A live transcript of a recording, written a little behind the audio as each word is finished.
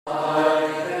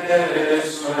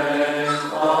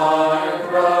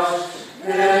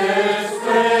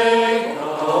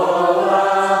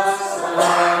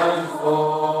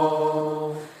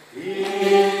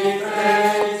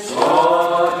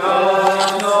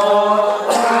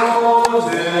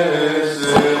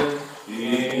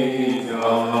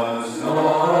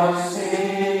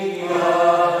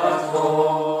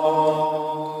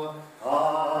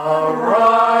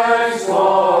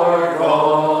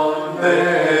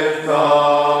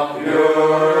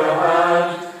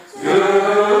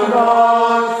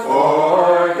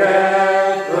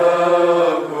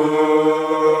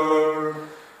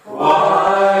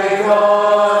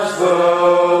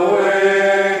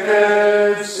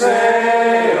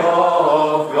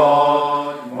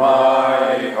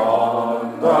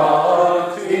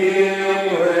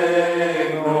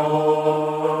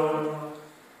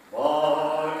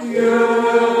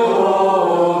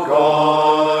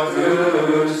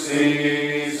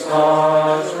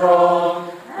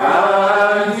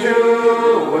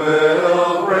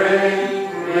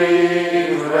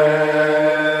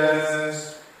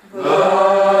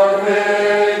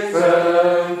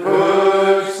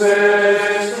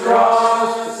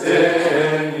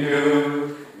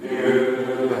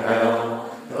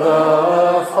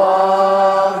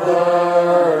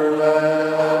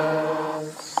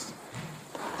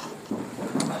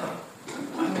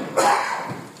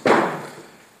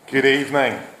Good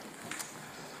evening.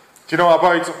 Do you know,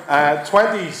 about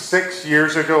 26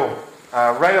 years ago,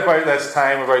 right about this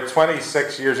time, about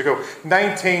 26 years ago,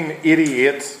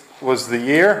 1988 was the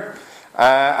year,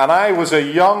 and I was a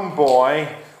young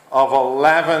boy of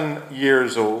 11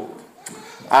 years old,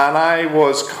 and I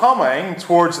was coming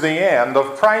towards the end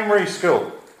of primary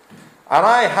school, and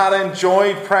I had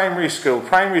enjoyed primary school.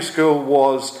 Primary school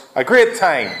was a great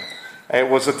time. It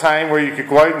was a time where you could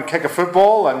go out and kick a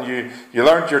football, and you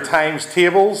learnt your times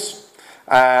tables,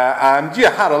 and you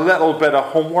had a little bit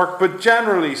of homework, but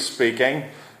generally speaking,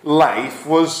 life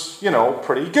was,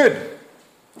 pretty good.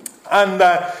 And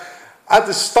at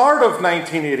the start of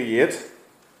 1988,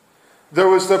 there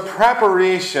was the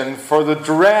preparation for the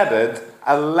dreaded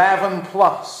 11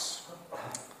 plus.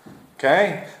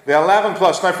 Okay? The 11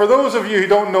 plus. Now, for those of you who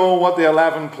don't know what the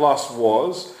 11 plus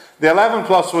was, the 11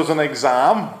 plus was an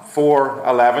exam for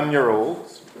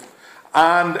 11-year-olds,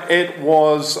 and it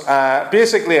was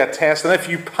basically a test, and if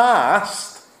you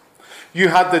passed, you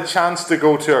had the chance to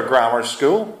go to a grammar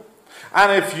school,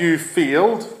 and if you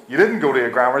failed, you didn't go to a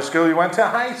grammar school, you went to a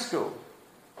high school.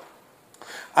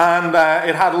 And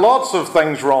it had lots of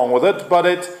things wrong with it, but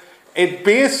it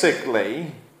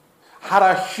basically had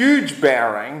a huge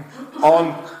bearing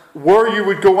on where you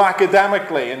would go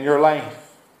academically in your life.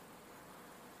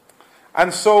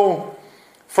 And so,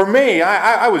 for me,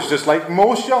 I was just like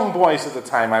most young boys at the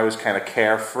time. I was kind of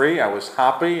carefree, I was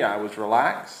happy, I was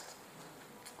relaxed.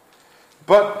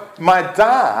 But my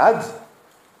dad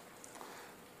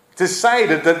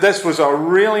decided that this was a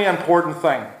really important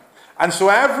thing. And so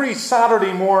every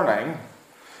Saturday morning,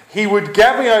 he would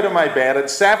get me out of my bed at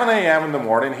 7 a.m. in the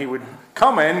morning. He would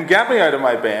come in, get me out of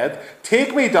my bed,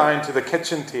 take me down to the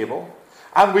kitchen table,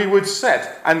 and we would sit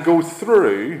and go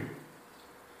through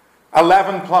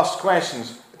 11 plus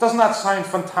questions. Doesn't that sound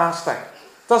fantastic?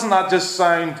 Doesn't that just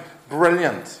sound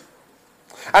brilliant?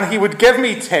 And he would give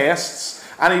me tests,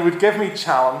 and he would give me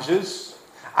challenges,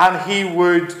 and he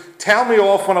would tell me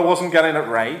off when I wasn't getting it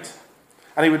right,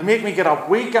 and he would make me get up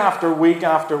week after week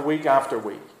after week after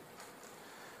week.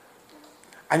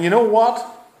 And you know what?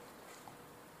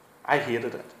 I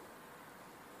hated it.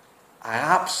 I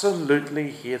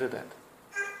absolutely hated it.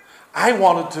 I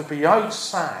wanted to be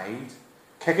outside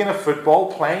kicking a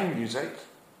football, playing music,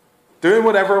 doing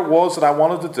whatever it was that I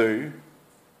wanted to do.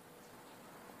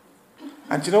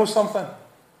 And you know something?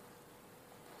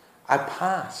 I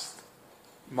passed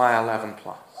my 11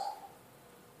 plus.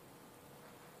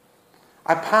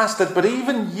 I passed it, but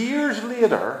even years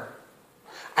later,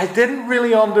 I didn't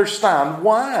really understand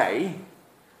why.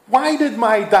 Why did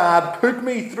my dad put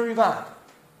me through that?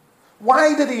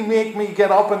 Why did he make me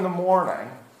get up in the morning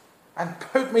and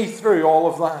put me through all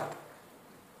of that?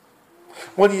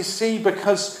 Well, you see,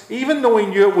 because even though he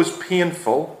knew it was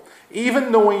painful,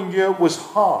 even though he knew it was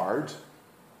hard,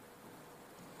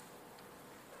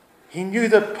 he knew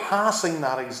that passing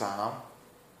that exam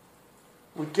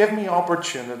would give me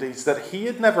opportunities that he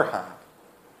had never had.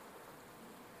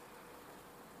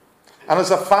 And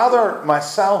as a father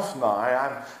myself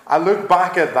now, I look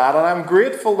back at that and I'm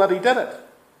grateful that he did it.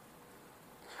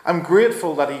 I'm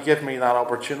grateful that he gave me that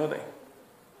opportunity.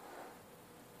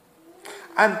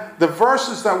 And the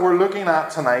verses that we're looking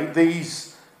at tonight,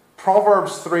 these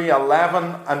Proverbs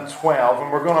 3:11 and 12,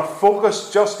 and we're going to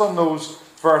focus just on those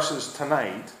verses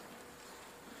tonight.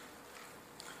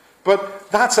 But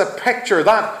that's a picture,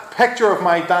 that picture of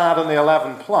my dad in the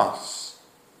 11 plus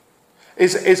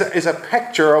is a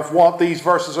picture of what these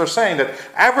verses are saying, that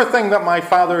everything that my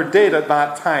father did at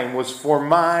that time was for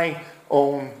my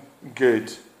own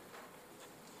good.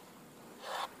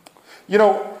 You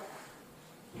know,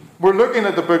 we're looking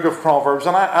at the book of Proverbs,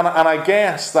 and I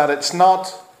guess that it's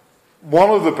not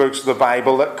one of the books of the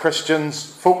Bible that Christians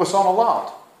focus on a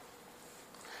lot.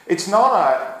 It's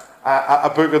not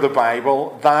a book of the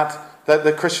Bible that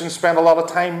the Christians spend a lot of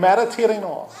time meditating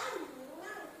on.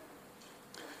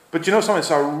 But you know something? It's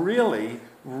a really,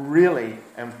 really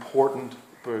important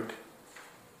book.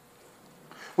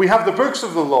 We have the books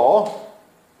of the law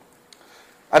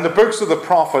and the books of the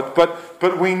prophet,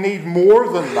 but we need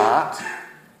more than that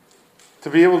to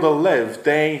be able to live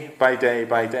day by day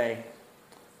by day.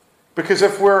 Because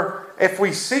if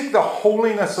we seek the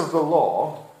holiness of the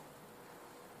law,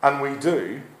 and we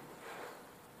do,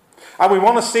 and we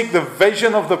want to seek the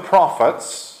vision of the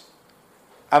prophets,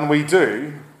 and we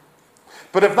do,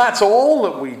 but if that's all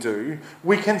that we do,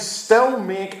 we can still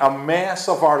make a mess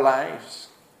of our lives.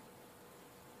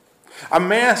 A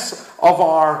mess of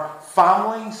our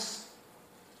families,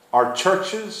 our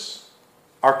churches,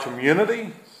 our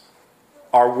communities,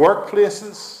 our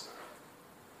workplaces,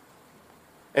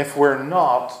 if we're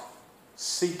not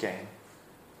seeking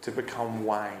to become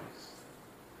wise.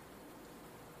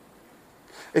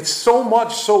 It's so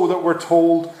much so that we're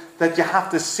told that you have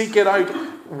to seek it out.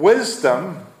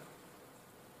 Wisdom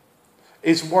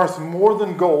is worth more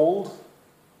than gold,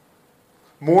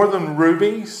 more than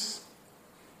rubies,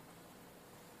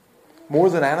 more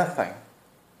than anything.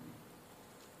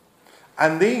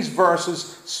 And these verses,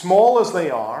 small as they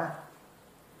are,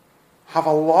 have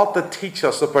a lot to teach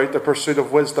us about the pursuit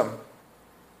of wisdom.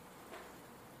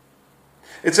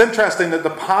 It's interesting that the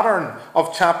pattern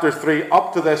of chapter 3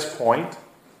 up to this point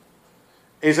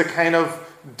is a kind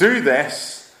of do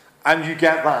this and you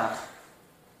get that.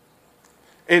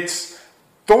 It's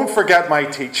don't forget my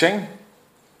teaching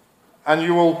and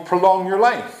you will prolong your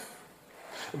life.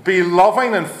 Be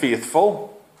loving and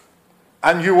faithful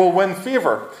and you will win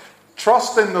favor.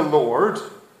 Trust in the Lord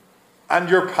and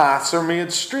your paths are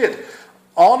made straight.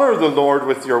 Honor the Lord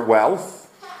with your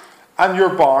wealth and your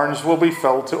barns will be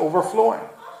filled to overflowing.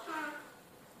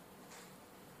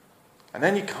 And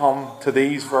then you come to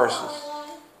these verses.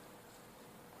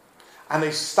 And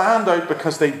they stand out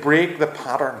because they break the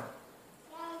pattern.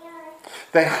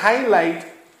 They highlight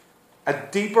a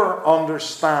deeper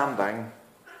understanding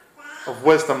of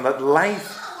wisdom, that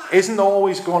life isn't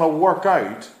always going to work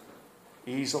out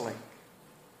easily.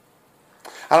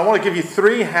 And I want to give you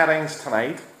 3 headings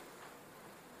tonight.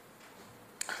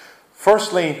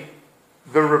 Firstly,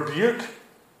 the rebuke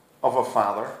of a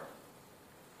father.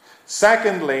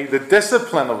 Secondly, the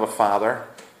discipline of a father.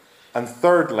 And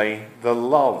thirdly, the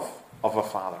love of a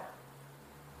father.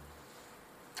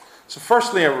 So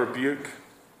firstly, a rebuke.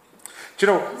 Do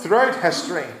you know, throughout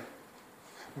history,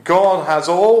 God has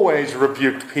always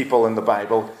rebuked people in the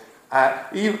Bible,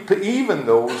 even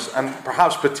those, and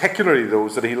perhaps particularly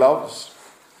those that he loves.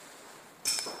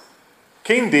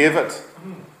 King David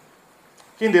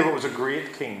was a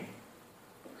great king.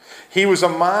 He was a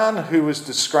man who was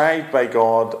described by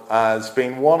God as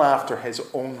being one after his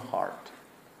own heart.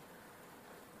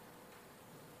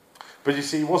 But you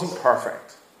see, he wasn't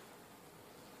perfect.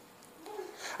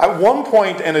 At one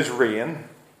point in his reign,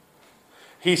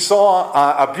 he saw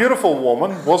a beautiful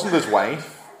woman, wasn't his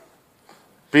wife,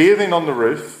 bathing on the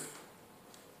roof,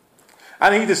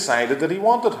 and he decided that he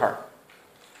wanted her.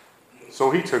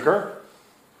 So he took her,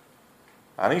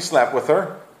 and he slept with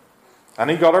her,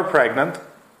 and he got her pregnant.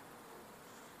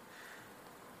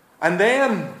 And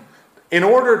then, in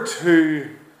order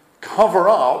to cover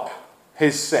up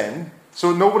his sin,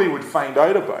 so nobody would find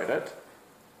out about it,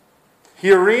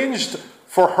 he arranged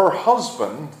for her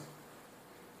husband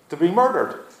to be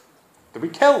murdered, to be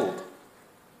killed.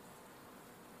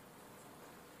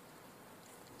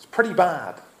 It's pretty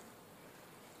bad.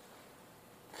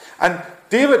 And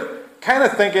David, kind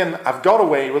of thinking, I've got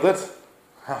away with it.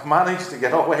 I've managed to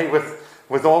get away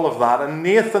with all of that. And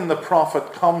Nathan the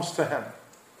prophet comes to him.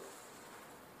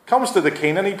 Comes to the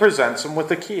king and he presents him with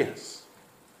the case.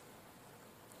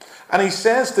 And he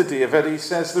says to David, he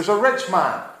says, there's a rich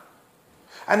man.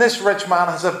 And this rich man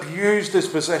has abused his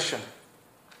position.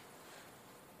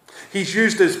 He's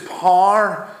used his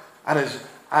power and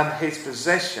his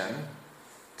position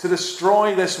to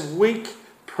destroy this weak,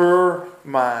 poor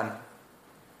man.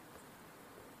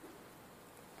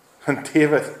 And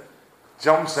David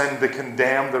jumps in to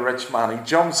condemn the rich man. He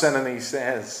jumps in and he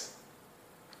says,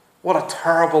 what a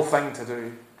terrible thing to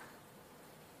do.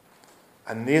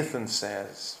 And Nathan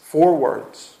says, 4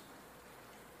 words.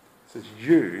 He says,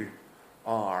 you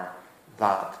are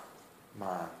that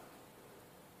man.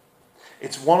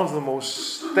 It's one of the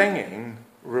most stinging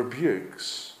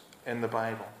rebukes in the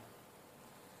Bible.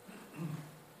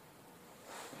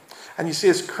 And you see,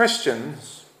 as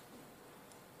Christians,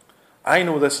 I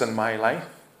know this in my life,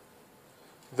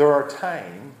 there are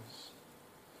times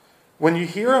when you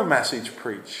hear a message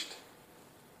preached,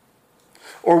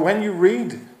 or when you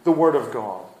read the Word of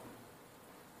God,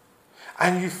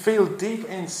 and you feel deep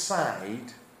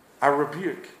inside a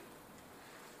rebuke.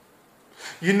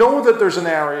 You know that there's an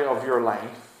area of your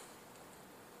life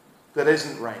that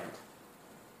isn't right.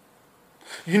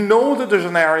 You know that there's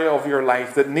an area of your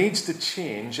life that needs to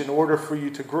change in order for you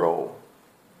to grow.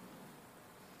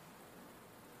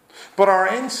 But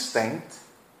our instinct,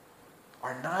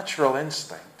 our natural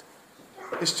instinct,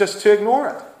 is just to ignore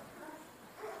it.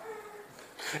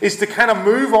 Is to kind of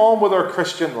move on with our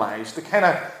Christian lives, to kind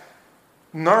of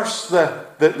nurse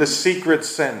the secret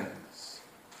sins,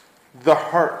 the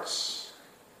hurts,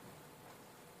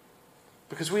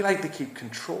 because we like to keep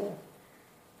control.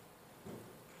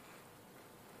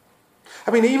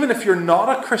 I mean, even if you're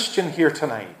not a Christian here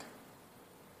tonight,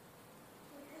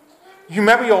 you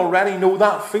maybe already know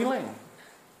that feeling.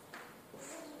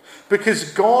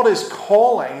 Because God is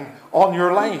calling on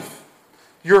your life.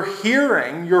 You're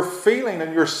hearing, you're feeling,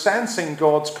 and you're sensing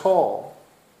God's call.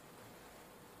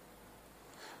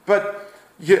 But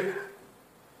you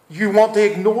want to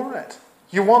ignore it.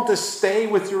 You want to stay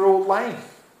with your old life.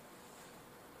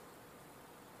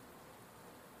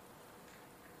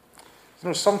 You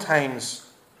know, sometimes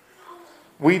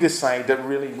we decide that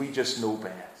really we just know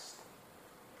best.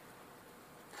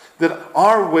 That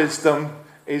our wisdom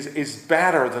is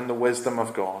better than the wisdom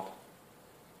of God.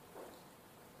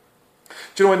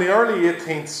 Do you know, in the early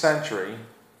 18th century,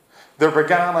 there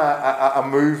began a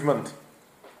movement.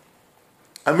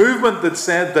 A movement that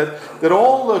said that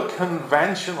all the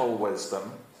conventional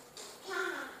wisdom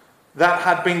that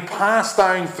had been passed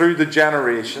down through the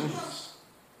generations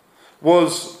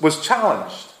was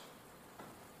challenged.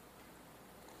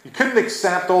 You couldn't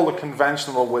accept all the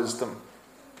conventional wisdom.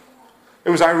 It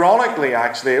was ironically,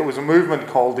 actually, it was a movement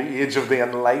called the Age of the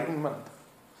Enlightenment.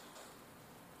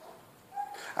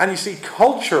 And you see,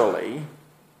 culturally,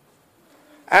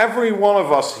 every one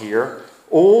of us here,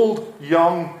 old,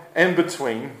 young, in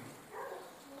between,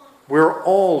 we're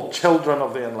all children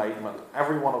of the Enlightenment.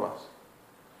 Every one of us.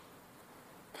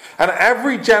 And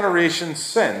every generation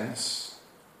since,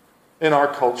 in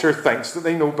our culture, thinks that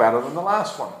they know better than the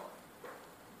last one.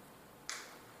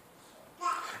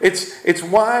 It's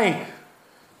why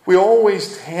we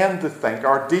always tend to think,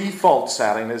 our default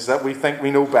setting is that we think we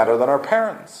know better than our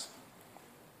parents.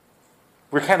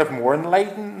 We're kind of more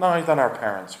enlightened now than our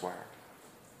parents were.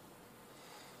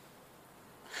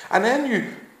 And then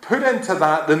you put into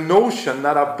that the notion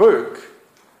that a book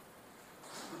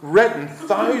written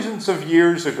thousands of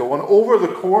years ago and over the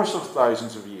course of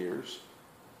thousands of years,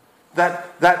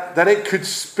 that it could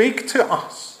speak to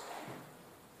us,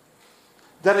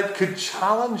 that it could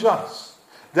challenge us,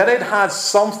 that it has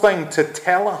something to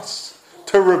tell us,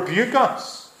 to rebuke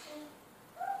us.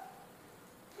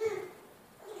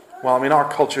 Well, I mean, our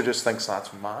culture just thinks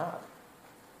that's mad.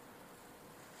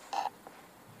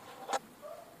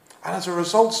 And as a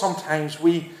result, sometimes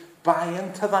we buy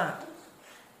into that.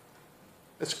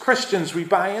 As Christians, we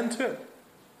buy into it.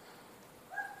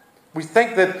 We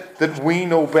think that we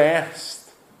know best.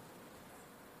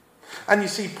 And you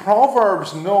see,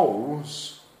 Proverbs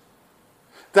knows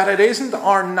that it isn't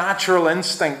our natural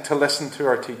instinct to listen to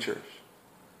our teachers.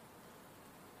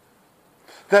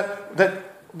 That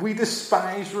we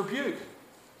despise rebuke.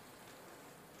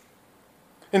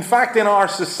 In fact, in our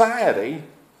society,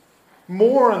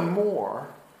 more and more,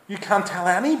 you can't tell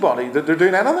anybody that they're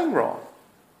doing anything wrong.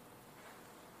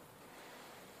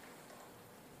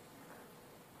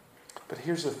 But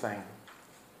here's the thing.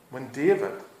 When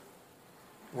David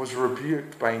was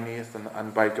rebuked by Nathan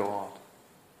and by God,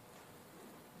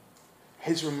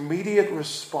 his immediate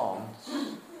response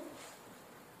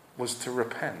was to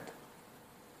repent.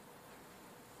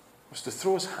 Was to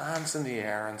throw his hands in the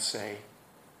air and say,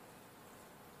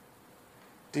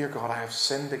 "Dear God, I have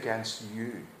sinned against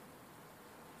you."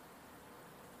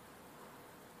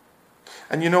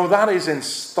 And you know, that is in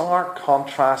stark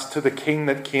contrast to the king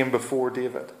that came before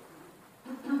David.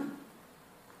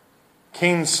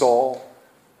 King Saul.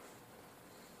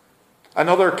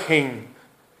 Another king,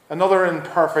 another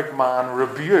imperfect man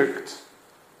rebuked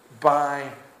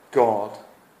by God.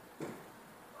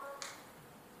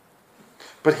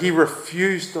 But he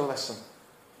refused to listen.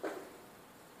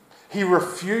 He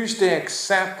refused to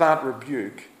accept that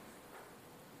rebuke.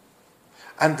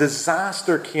 And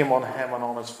disaster came on him and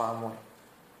on his family.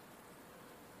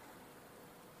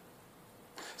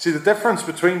 See, the difference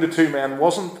between the two men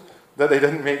wasn't that they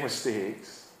didn't make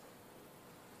mistakes.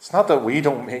 It's not that we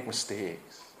don't make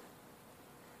mistakes.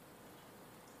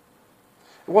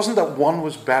 It wasn't that one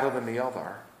was better than the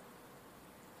other.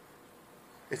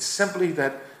 It's simply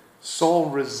that Saul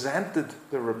resented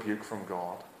the rebuke from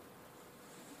God,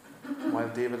 while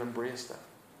David embraced it.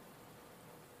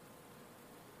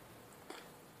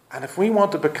 And if we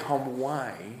want to become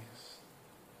wise,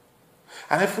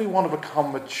 and if we want to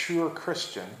become mature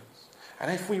Christians,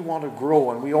 and if we want to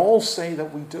grow, and we all say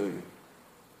that we do,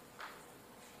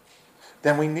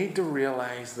 then we need to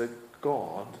realize that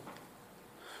God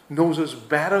knows us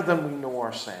better than we know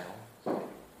ourselves.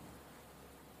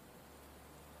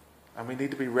 And we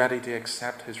need to be ready to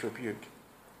accept his rebuke.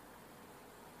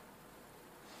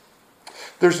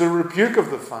 There's the rebuke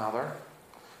of the Father,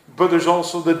 but there's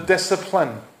also the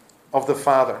discipline of the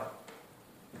Father.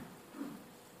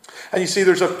 And you see,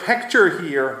 there's a picture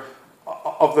here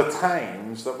of the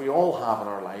times that we all have in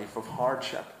our life of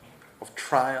hardship, of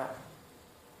trial.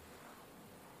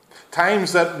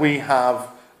 Times that we have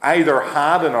either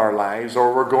had in our lives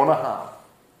or we're going to have.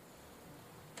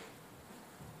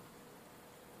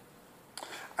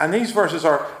 And these verses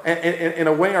are, in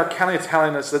a way, are kind of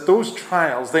telling us that those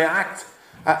trials, they act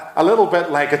a little bit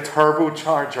like a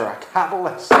turbocharger, a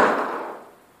catalyst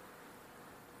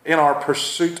in our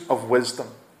pursuit of wisdom.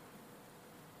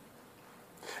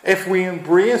 If we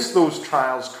embrace those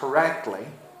trials correctly,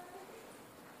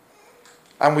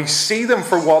 and we see them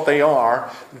for what they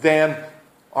are, then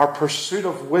our pursuit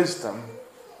of wisdom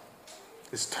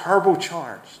is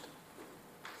turbocharged.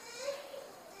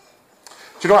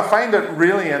 Do you know, I find it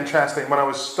really interesting when I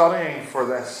was studying for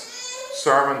this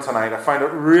sermon tonight. I find it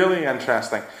really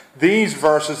interesting. These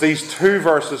verses, these two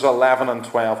verses, 11 and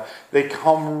 12, they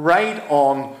come right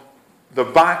on the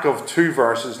back of two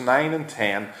verses, 9 and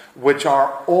 10, which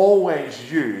are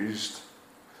always used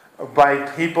by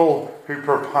people who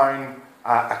propound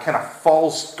a kind of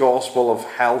false gospel of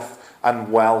health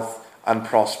and wealth and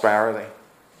prosperity.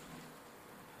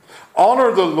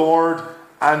 Honor the Lord,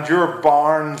 and your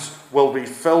barns will be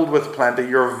filled with plenty.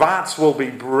 Your vats will be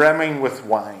brimming with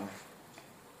wine.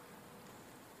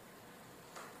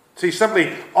 See,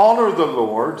 simply honor the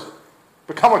Lord,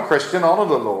 become a Christian, honor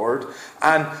the Lord,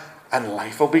 and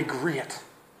life will be great.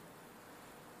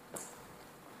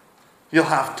 You'll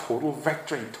have total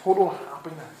victory, total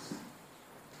happiness.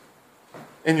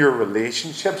 In your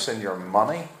relationships, in your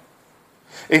money,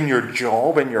 in your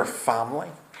job, in your family.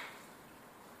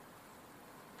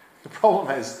 The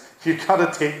problem is, you've got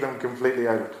to take them completely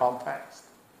out of context.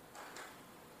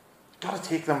 You've got to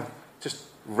take them, just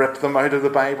rip them out of the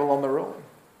Bible on their own.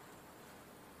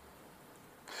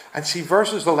 And see,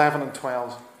 verses 11 and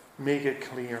 12 make it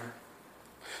clear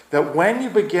that when you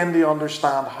begin to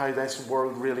understand how this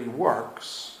world really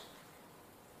works,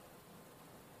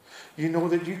 you know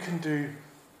that you can do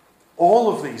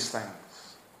all of these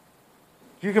things.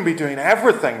 You can be doing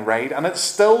everything right, and it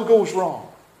still goes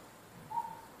wrong.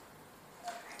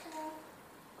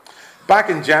 Back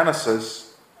in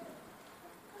Genesis,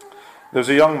 there's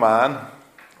a young man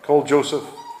called Joseph.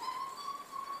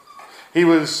 He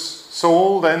was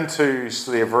sold into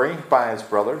slavery by his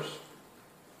brothers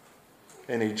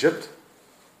in Egypt.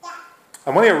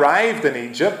 And when he arrived in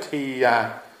Egypt, he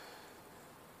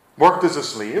worked as a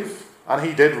slave. And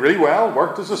he did really well,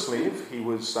 worked as a slave. He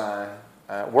was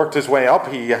worked his way up.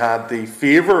 He had the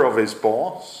favour of his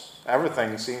boss.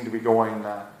 Everything seemed to be going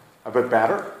a bit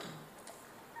better.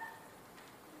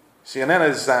 See, and then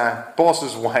his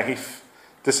boss's wife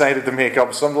decided to make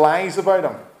up some lies about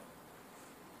him.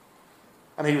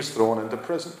 And he was thrown into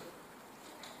prison.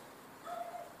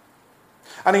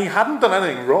 And he hadn't done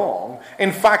anything wrong.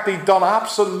 In fact, he'd done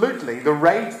absolutely the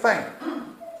right thing.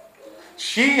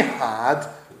 She had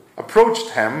approached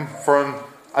him for an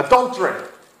adultery.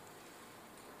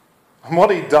 And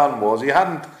what he'd done was, he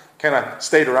hadn't kind of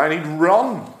stayed around, he'd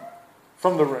run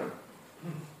from the room.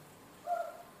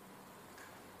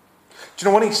 Do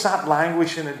you know, when he sat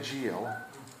languishing in jail,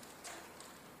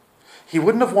 he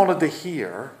wouldn't have wanted to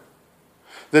hear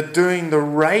that doing the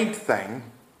right thing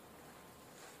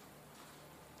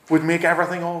would make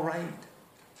everything all right.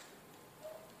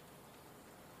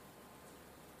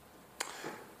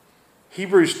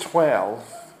 Hebrews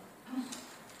 12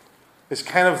 is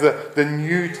kind of the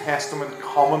New Testament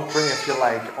commentary, if you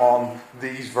like, on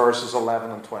these verses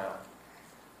 11 and 12.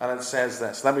 And it says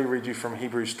this. Let me read you from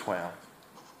Hebrews 12.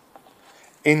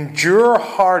 Endure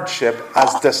hardship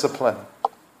as discipline.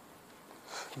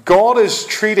 God is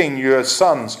treating you as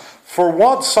sons. For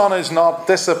what son is not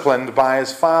disciplined by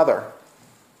his father?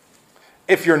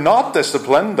 If you're not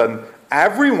disciplined, and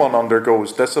everyone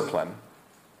undergoes discipline,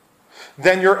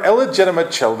 then you're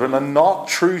illegitimate children and not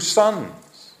true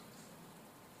sons.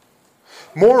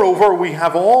 Moreover, we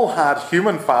have all had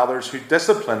human fathers who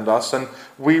disciplined us, and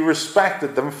we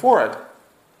respected them for it.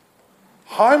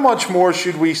 How much more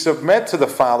should we submit to the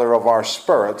Father of our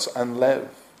spirits and live?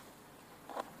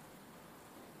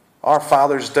 Our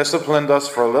fathers disciplined us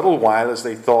for a little while as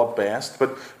they thought best,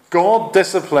 but God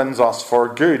disciplines us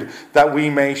for good, that we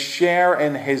may share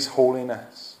in his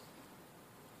holiness.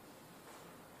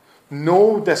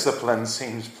 No discipline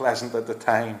seems pleasant at the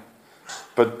time,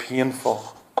 but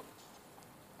painful.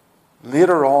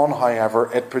 Later on, however,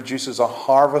 it produces a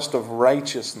harvest of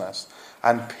righteousness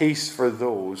and peace for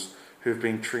those who have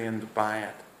been trained by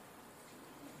it.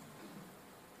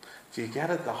 Do you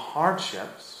get it? The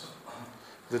hardships,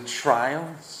 the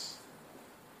trials,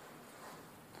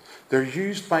 they're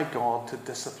used by God to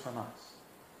discipline us.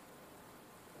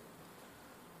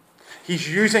 He's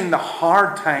using the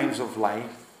hard times of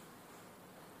life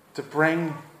to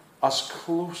bring us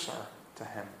closer to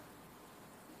him.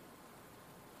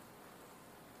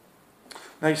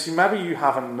 Now, you see, maybe you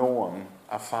haven't known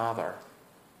a father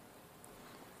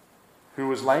who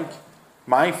was like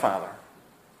my father.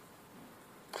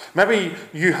 Maybe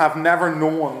you have never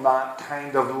known that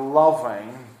kind of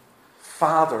loving,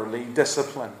 fatherly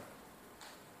discipline.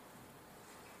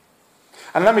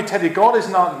 And let me tell you, God is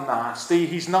not nasty.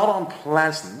 He's not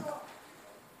unpleasant.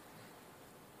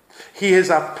 He is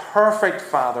a perfect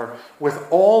father with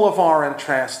all of our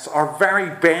interests, our very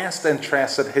best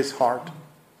interests at his heart.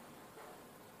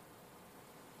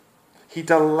 He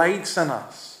delights in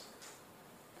us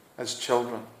as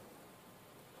children.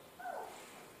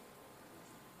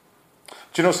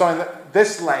 Do you know something?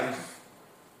 This life,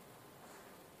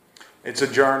 it's a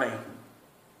journey.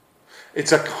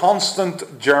 It's a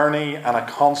constant journey and a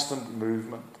constant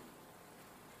movement.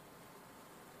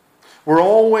 We're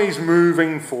always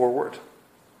moving forward.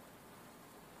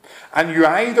 And you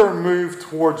either move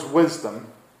towards wisdom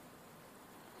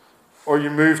or you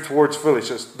move towards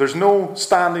foolishness. There's no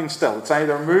standing still. It's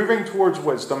either moving towards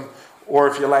wisdom or,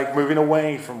 if you like, moving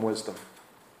away from wisdom.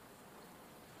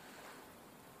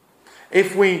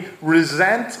 If we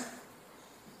resent,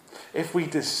 if we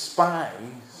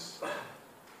despise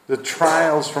the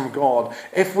trials from God,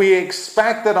 if we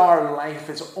expect that our life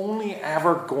is only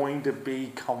ever going to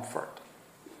be comfort,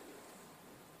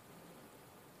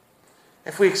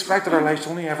 if we expect that our life's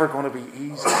only ever going to be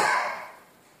easy,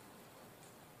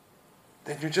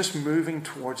 then you're just moving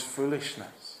towards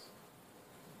foolishness.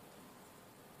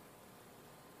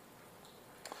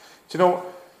 Do you know,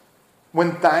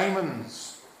 when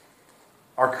diamonds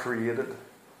are created,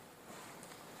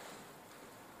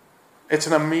 it's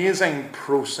an amazing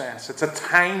process. It's a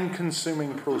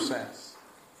time-consuming process.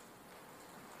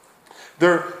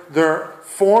 They're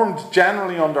formed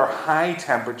generally under high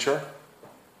temperature,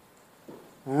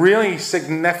 really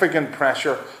significant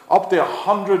pressure, up to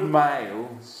 100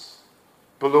 miles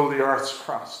below the Earth's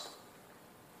crust.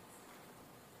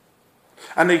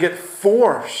 And they get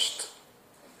forced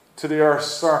to the Earth's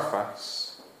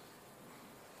surface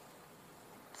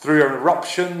through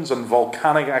eruptions and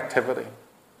volcanic activity.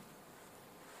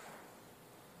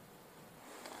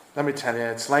 Let me tell you,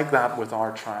 it's like that with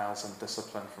our trials and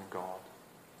discipline from God.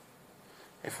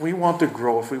 If we want to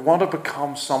grow, if we want to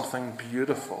become something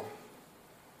beautiful,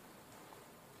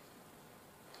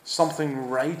 something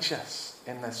righteous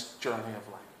in this journey of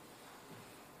life,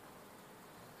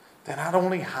 then that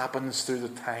only happens through the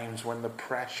times when the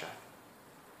pressure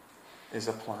is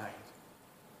applied.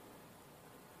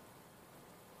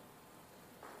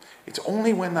 It's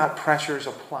only when that pressure is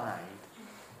applied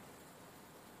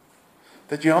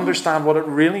that you understand what it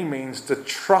really means to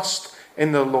trust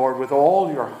in the Lord with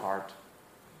all your heart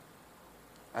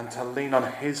and to lean on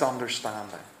his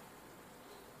understanding.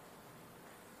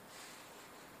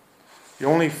 You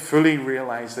only fully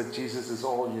realize that Jesus is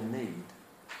all you need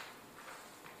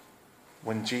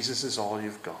when Jesus is all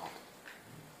you've got.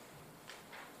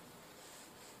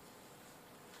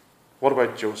 What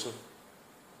about Joseph?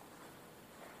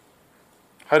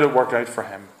 How did it work out for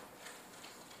him?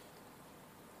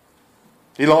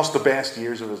 He lost the best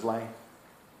years of his life.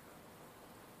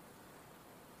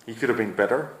 He could have been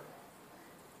bitter.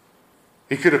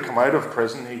 He could have come out of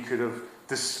prison. He could have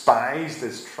despised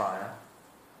his trial.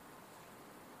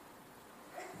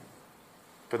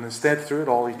 But instead, through it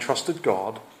all, he trusted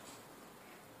God.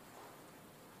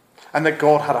 And that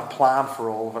God had a plan for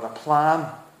all of it. A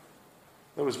plan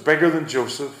that was bigger than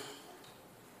Joseph,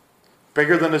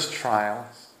 bigger than his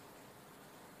trials,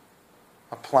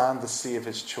 a plan to save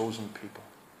his chosen people.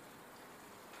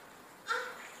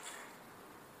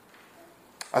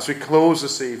 As we close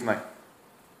this evening,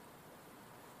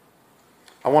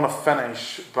 I want to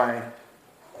finish by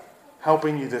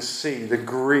helping you to see the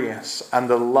grace and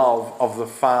the love of the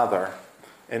Father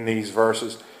in these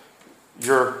verses.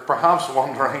 You're perhaps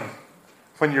wondering,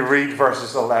 when you read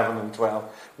verses 11 and 12,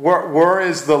 where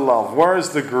is the love? Where is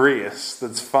the grace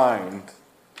that's found?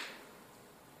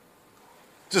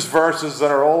 Just verses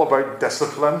that are all about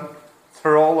discipline.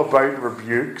 They're all about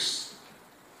rebukes.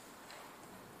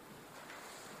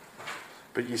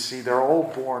 But you see, they're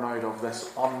all born out of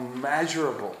this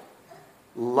unmeasurable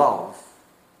love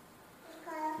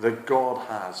that God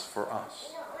has for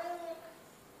us.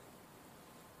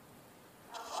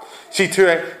 See,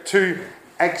 to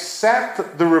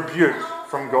accept the rebuke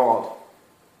from God,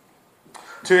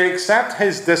 to accept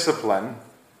his discipline,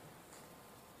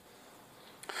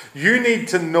 you need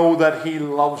to know that he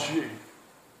loves you.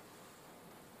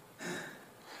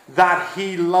 That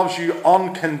he loves you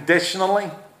unconditionally.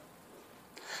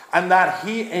 And that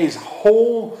he is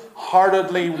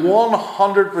wholeheartedly,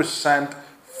 100%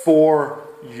 for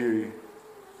you.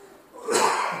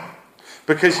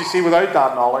 Because you see, without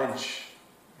that knowledge,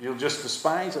 you'll just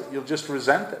despise it. You'll just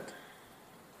resent it.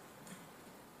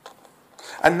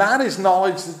 And that is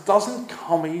knowledge that doesn't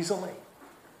come easily.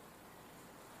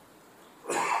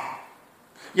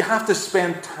 You have to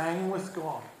spend time with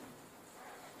God.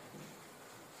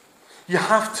 You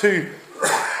have to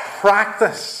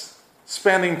practice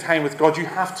spending time with God. You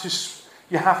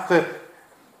have to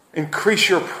increase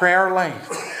your prayer life.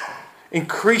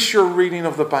 Increase your reading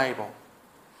of the Bible.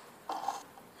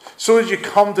 So that you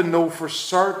come to know for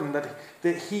certain that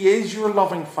he is your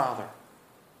loving Father.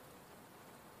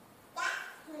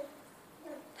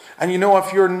 And you know,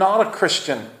 if you're not a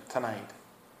Christian tonight,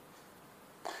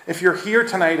 if you're here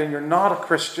tonight and you're not a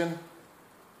Christian,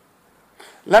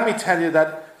 let me tell you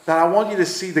that I want you to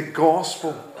see the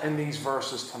gospel in these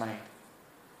verses tonight.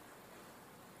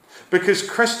 Because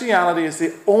Christianity is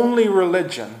the only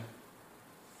religion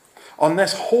on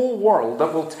this whole world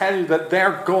that will tell you that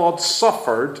their God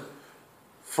suffered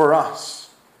for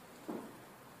us.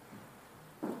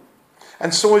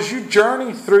 And so as you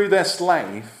journey through this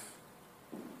life,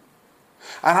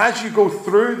 and as you go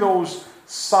through those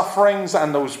sufferings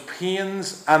and those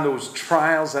pains and those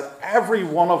trials that every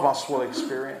one of us will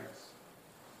experience,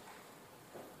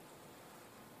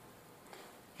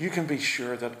 you can be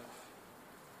sure that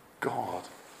God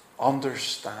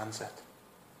understands it.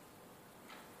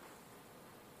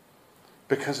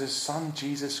 Because his Son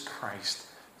Jesus Christ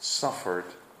suffered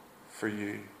for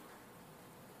you.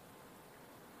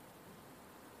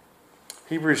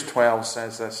 Hebrews 12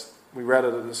 says this. We read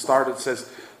it at the start. It says,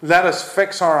 "Let us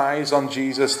fix our eyes on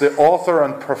Jesus, the author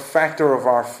and perfecter of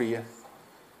our faith,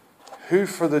 who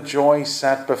for the joy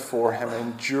set before him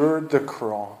endured the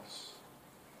cross,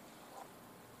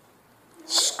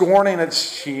 scorning its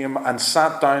shame, and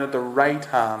sat down at the right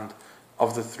hand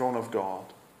of the throne of God."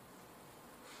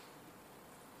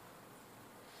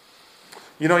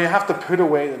 You know, you have to put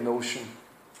away the notion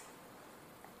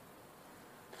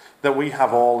that we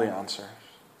have all the answers.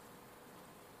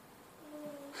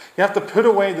 You have to put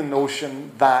away the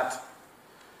notion that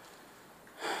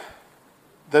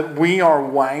we are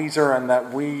wiser and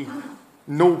that we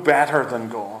know better than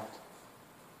God.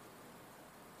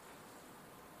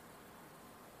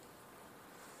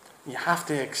 You have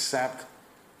to accept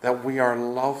that we are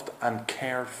loved and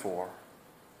cared for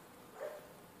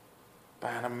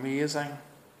by an amazing,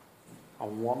 a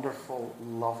wonderful,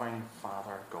 loving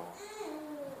Father God.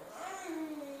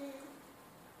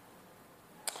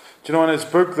 Do you know, in his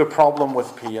book, The Problem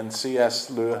with Pain, C.S.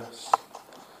 Lewis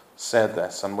said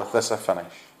this, and with this I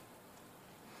finish.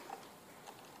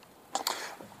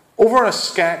 Over a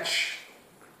sketch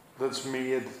that's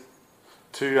made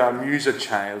to amuse a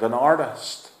child, an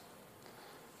artist,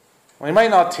 well, he might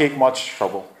not take much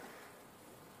trouble.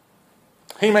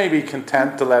 He may be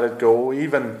content to let it go,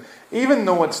 even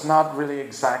though it's not really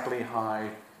exactly how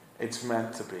it's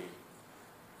meant to be.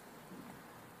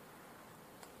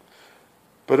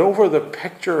 But over the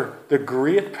picture, the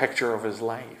great picture of his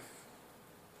life,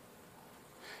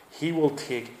 he will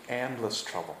take endless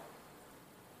trouble.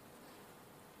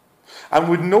 And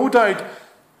would no doubt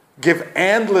give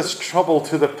endless trouble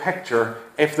to the picture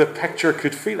if the picture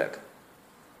could feel it.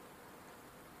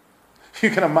 You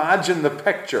can imagine the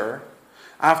picture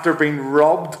after being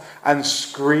rubbed and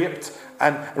scraped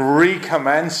and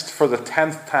recommenced for the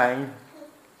 10th time,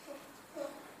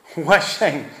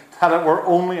 wishing that it were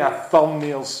only a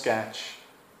thumbnail sketch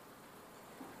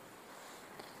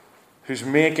whose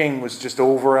making was just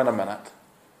over in a minute.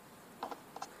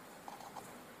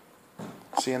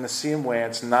 See, in the same way,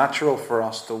 it's natural for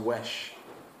us to wish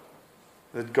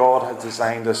that God had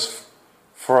designed us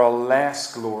for a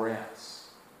less glorious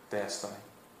destiny.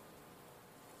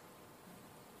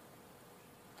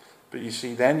 But you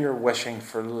see, then you're wishing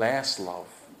for less love,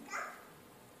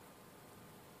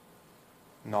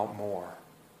 not more.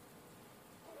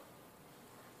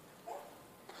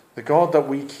 The God that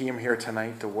we came here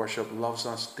tonight to worship loves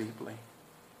us deeply.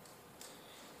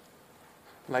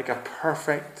 Like a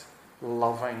perfect,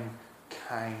 loving,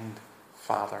 kind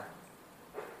Father.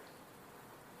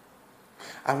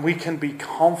 And we can be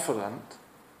confident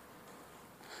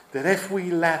that if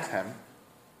we let him,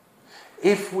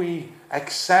 if we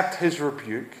accept his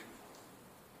rebuke,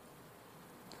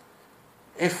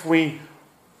 if we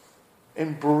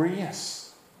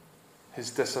embrace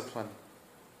his discipline,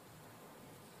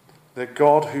 that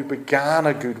God who began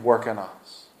a good work in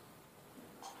us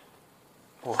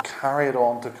will carry it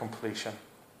on to completion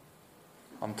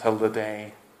until the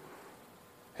day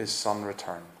his Son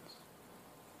returns.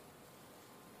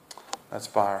 Let's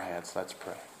bow our heads, let's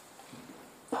pray.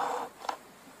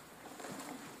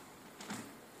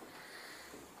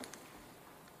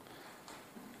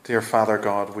 Dear Father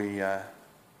God, we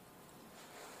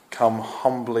come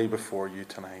humbly before you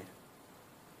tonight.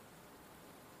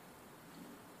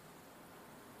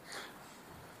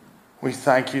 We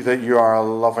thank you that you are a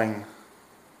loving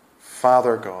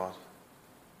Father God.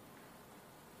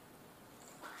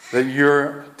 That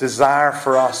your desire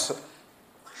for us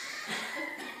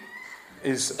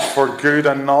is for good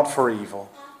and not for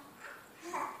evil.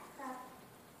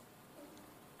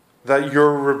 That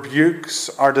your rebukes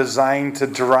are designed to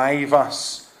drive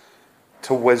us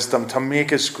to wisdom, to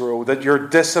make us grow. That your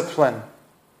discipline,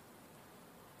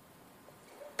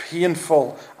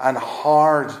 painful and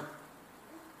hard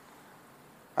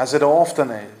as it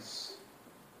often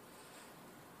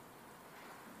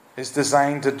is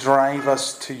designed to drive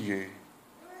us to you.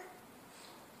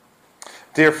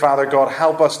 Dear Father God,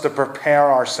 help us to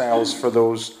prepare ourselves for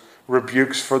those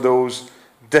rebukes, for those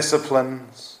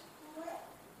disciplines.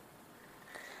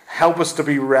 Help us to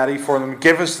be ready for them.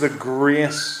 Give us the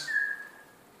grace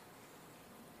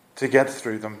to get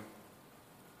through them.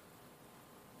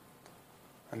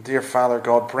 And dear Father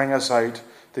God, bring us out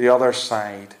the other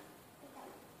side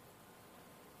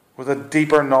with a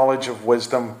deeper knowledge of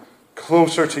wisdom,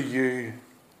 closer to you,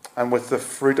 and with the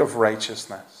fruit of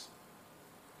righteousness.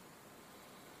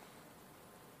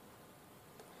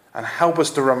 And help us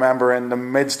to remember in the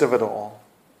midst of it all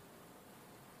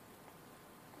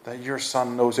that your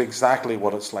Son knows exactly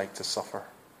what it's like to suffer.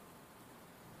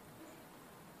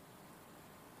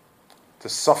 To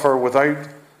suffer without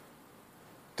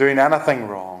doing anything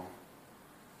wrong,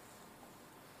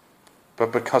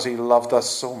 but because he loved us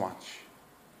so much.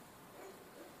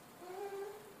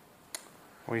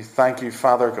 We thank you,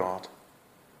 Father God,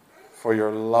 for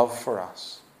your love for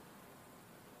us.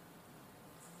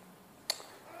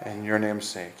 In your name's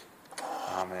sake,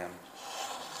 amen.